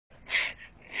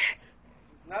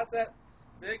not that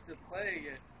big to play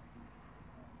yet.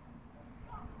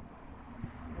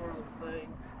 More than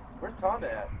playing. Where's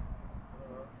Tonda at?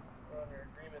 We're under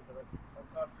agreement that I'll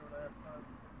talk to her when I have time.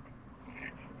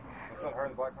 That's not her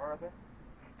in the black car right there?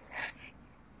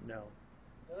 No.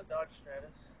 Is that a Dodge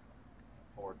Stratus?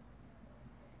 Ford.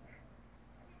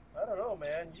 I don't know,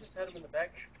 man. You just had him in the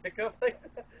back pickup like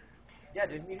that? Yeah,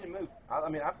 dude, he didn't move. I've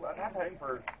had him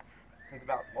since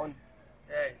about 1.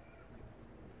 Hey.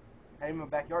 Had him in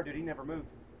the backyard, dude. He never moved.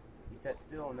 He sat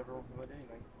still and never moved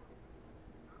anything.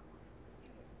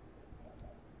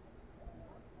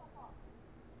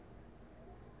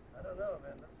 I don't know,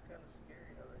 man. That's kind of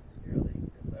scary how they scare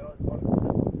because I always wanted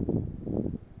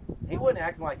to. He wouldn't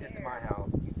act like this in my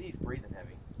house. You see, he's breathing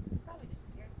heavy. Probably just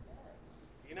scared to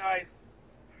death. Be nice.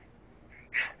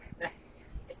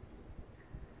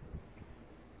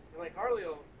 Like Harley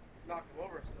will knock him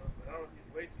over stuff, but I don't know if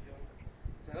he's way too young.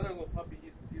 So another little puppy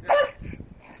used to do that.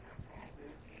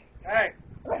 Hey!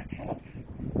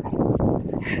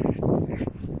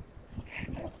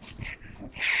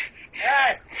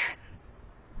 Hey!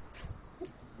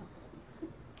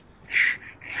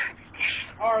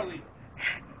 Harley!